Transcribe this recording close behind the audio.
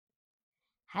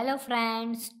Hello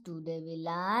friends, today we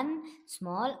learn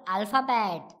small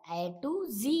alphabet A to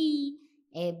Z,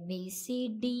 A B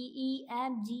C D E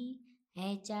F G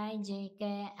H I J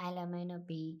K L M N O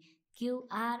P Q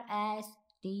R S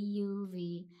T U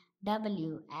V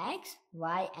W X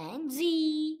Y and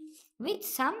Z with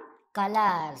some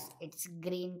colors. It's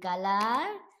green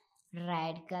color,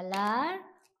 red color,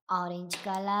 orange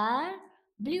color,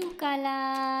 blue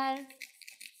color.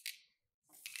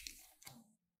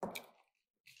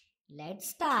 Let's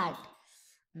start.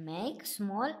 Make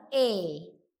small A.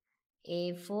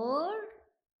 A for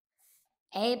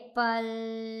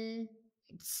apple.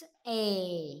 It's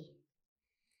A.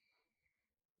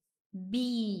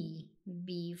 B.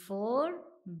 B for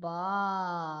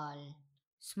ball.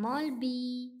 Small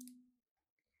b.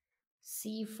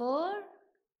 C for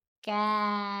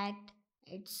cat.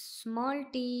 It's small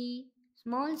t.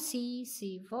 Small c.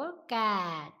 C for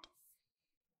cat.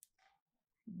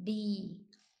 D.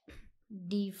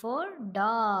 D for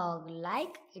dog.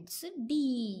 Like it's a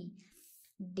D.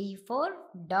 D for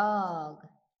dog.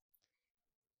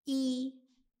 E.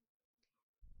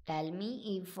 Tell me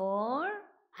E for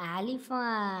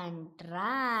elephant.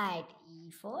 Right.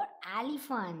 E for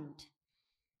elephant.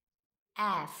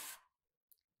 F.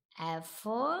 F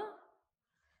for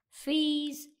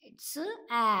fish. It's a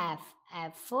F.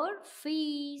 F for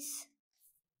fish.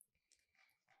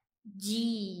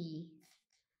 G.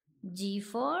 G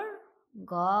for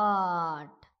God.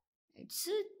 It's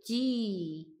a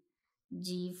G.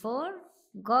 G for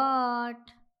God.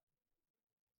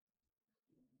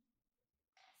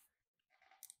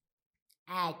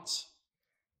 H.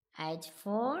 H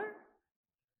for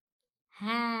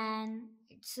hand.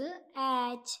 It's a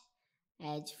H.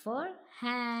 H for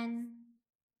hand.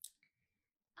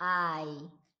 I.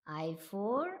 I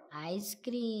for ice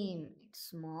cream. It's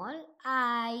small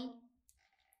I.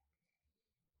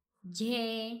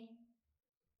 J.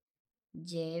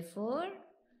 J for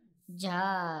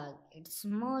jug. It's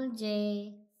small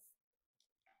j.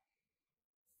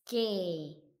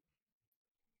 K.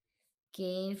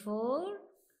 K for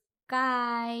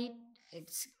kite.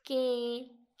 It's K.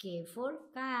 K for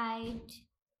kite.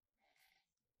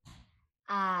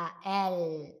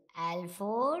 L. L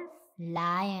for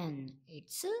lion.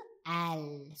 It's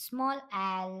L. Small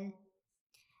L.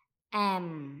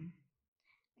 M.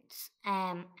 It's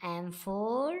M. M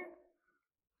for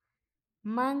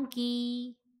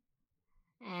monkey.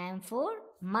 M for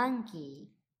monkey.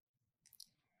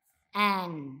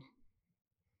 N.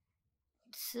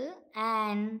 It's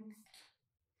N.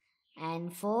 N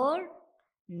for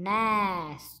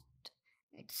nest.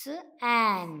 It's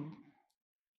N.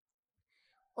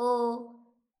 O.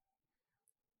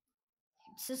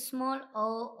 It's a small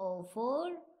O. O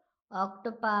for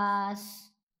octopus.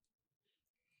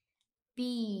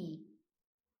 P.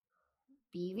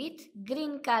 P with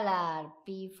green color.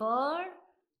 P for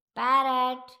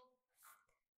parrot.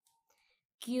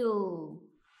 Q.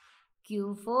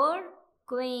 Q for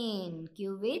queen.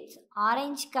 Q with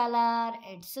orange color.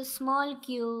 It's a small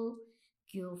q.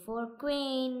 Q for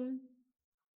queen.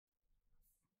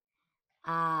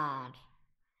 R.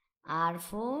 R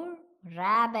for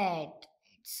rabbit.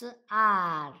 It's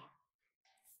R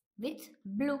with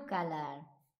blue color.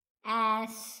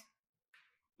 S.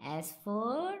 S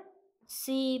for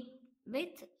sheep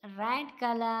with red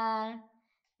color.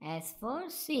 S for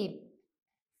sheep.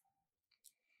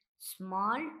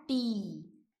 Small t.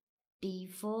 T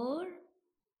for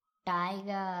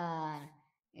tiger.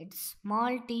 It's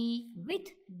small t with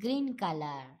green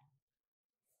color.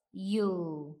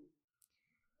 U.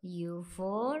 U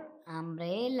for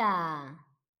umbrella.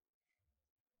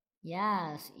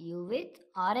 Yes, U with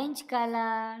orange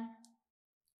color.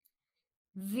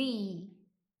 V.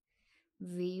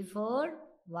 V for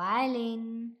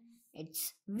violin.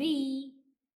 It's V.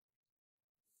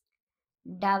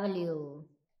 W.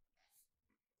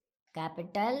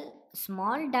 Capital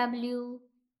small W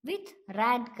with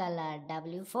red color.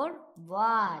 W for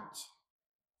watch.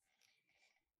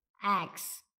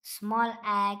 X. Small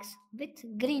X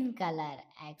with green color.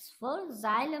 X for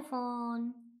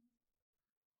xylophone.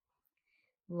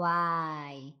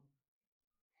 Y.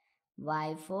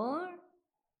 Y for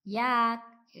yak.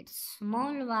 It's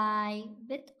small y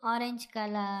with orange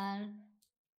color.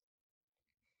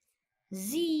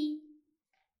 Z.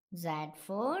 Z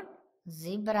for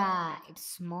zebra. It's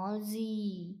small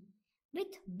z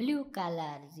with blue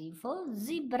color. Z for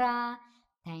zebra.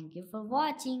 Thank you for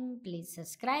watching. Please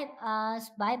subscribe us.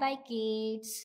 Bye bye kids.